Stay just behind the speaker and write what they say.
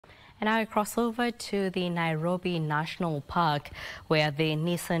And now I cross over to the Nairobi National Park, where the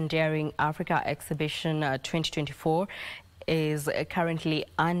Nissan Daring Africa Exhibition 2024 is currently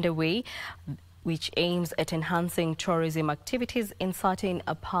underway, which aims at enhancing tourism activities in certain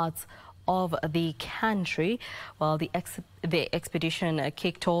parts of the country. Well, the expedition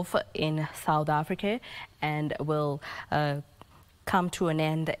kicked off in South Africa and will come to an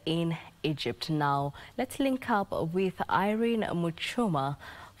end in Egypt. Now, let's link up with Irene Muchuma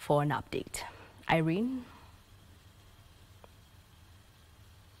for an update. Irene?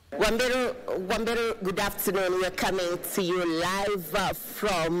 Wambero, good afternoon. We're coming to you live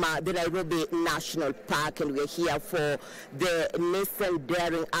from the Nairobi National Park, and we're here for the Nissan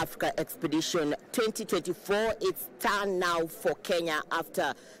Daring Africa Expedition 2024. It's time now for Kenya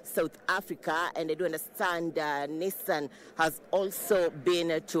after South Africa, and I do understand Nissan has also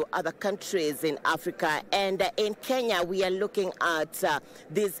been to other countries in Africa. And in Kenya, we are looking at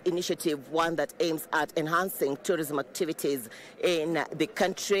this initiative, one that aims at enhancing tourism activities in the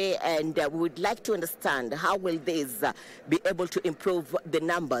country. And we would like to understand how will this be able to improve the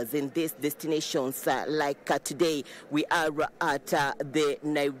numbers in these destinations. Today, we are at the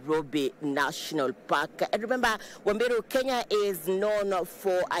Nairobi National Park. And remember, Wamberu, Kenya is known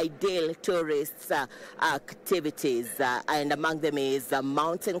for ideal tourist activities, and among them is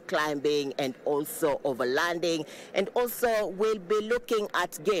mountain climbing and also overlanding. And also, we'll be looking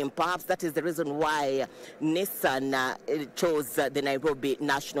at game. Perhaps that is the reason why Nissan chose the Nairobi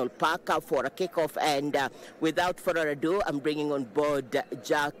National Park for a kickoff. And without further ado, I'm bringing on board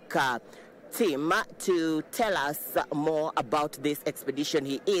Jack Tim to tell us more about this expedition.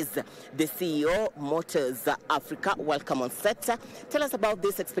 He is the CEO, Motors Africa. Welcome on set. Tell us about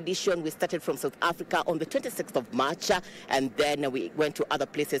this expedition. We started from South Africa on the 26th of March, and then we went to other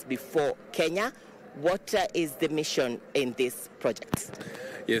places before Kenya. What is the mission in this project?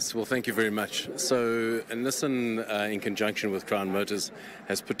 Yes, well, thank you very much. So Nissan, in conjunction with Crown Motors,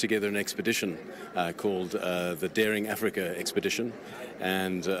 has put together an expedition called the Daring Africa Expedition,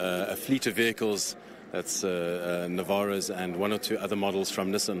 and a fleet of vehicles, that's Navaras and one or two other models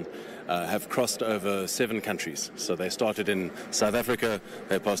from Nissan, have crossed over 7 countries. So they started in South Africa,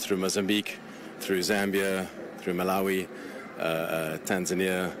 they passed through Mozambique, through Zambia, through Malawi,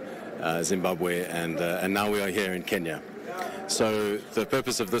 Tanzania, Zimbabwe, and now we are here in Kenya. So the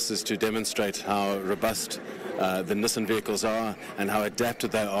purpose of this is to demonstrate how robust the Nissan vehicles are and how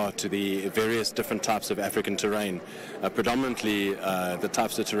adapted they are to the various different types of African terrain, predominantly the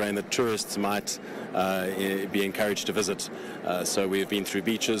types of terrain that tourists might be encouraged to visit. So we've been through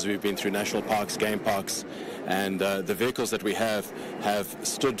beaches, we've been through national parks, game parks, and the vehicles that we have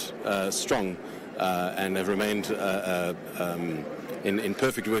stood strong and have remained in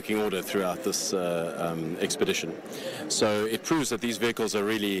perfect working order throughout this expedition. So it proves that these vehicles are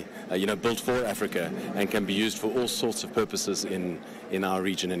really built for Africa and can be used for all sorts of purposes in our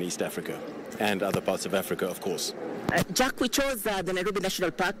region in East Africa and other parts of Africa, of course. Jack, we chose the Nairobi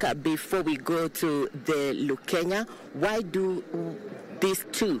National Park before we go to the Lukenya. Why do these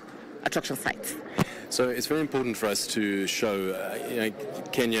two attraction sites? So it's very important for us to show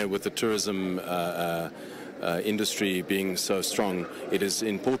Kenya, with the tourism industry being so strong, it is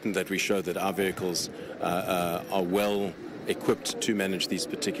important that we show that our vehicles are well equipped to manage these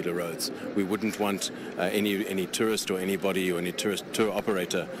particular roads. We wouldn't want any tourist or anybody or any tourist tour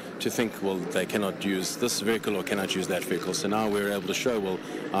operator to think, well, they cannot use this vehicle or cannot use that vehicle. So now we're able to show, well,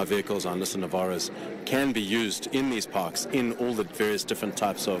 our vehicles, our Nissan Navaras, can be used in these parks in all the various different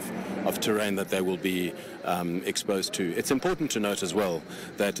types of terrain that they will be exposed to. It's important to note as well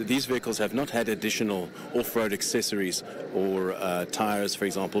that these vehicles have not had additional off-road accessories or tires, for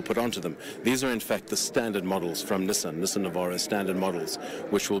example, put onto them. These are in fact the standard models from Nissan Navara standard models,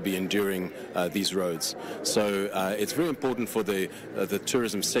 which will be enduring these roads. So it's very important for the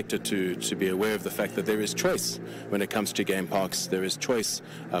tourism sector to be aware of the fact that there is choice when it comes to game parks. There is choice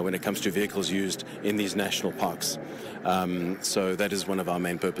when it comes to vehicles used in these national parks. So that is one of our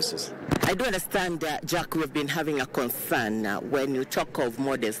main purposes. I do understand, Jack, we've been having a concern when you talk of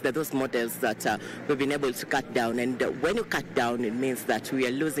models, that those models that we've been able to cut down. And when you cut down, it means that we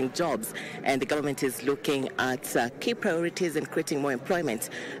are losing jobs. And the government is looking at key priorities and creating more employment.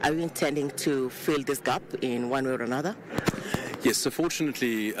 Are you intending to fill this gap in one way or another? Yes, so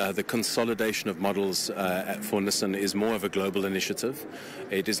fortunately, the consolidation of models for Nissan is more of a global initiative.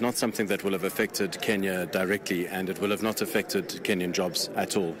 It is not something that will have affected Kenya directly, and it will have not affected Kenyan jobs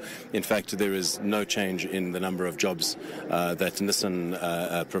at all. In fact, there is no change in the number of jobs that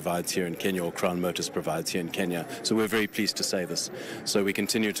Nissan provides here in Kenya, or Crown Motors provides here in Kenya. So we're very pleased to say this. So we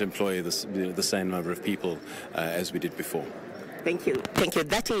continue to employ the same number of people as we did before. Thank you. Thank you.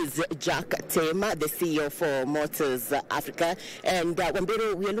 That is Jack Tema, the CEO for Motors Africa. And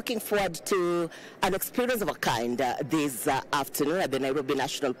Wambiru, we are looking forward to an experience of a kind this afternoon at the Nairobi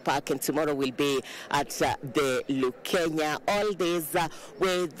National Park, and tomorrow we'll be at the Lukenya. All this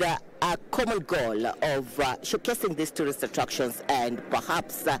with a common goal of showcasing these tourist attractions and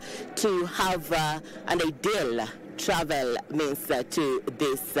perhaps to have an ideal travel means to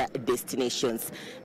these destinations.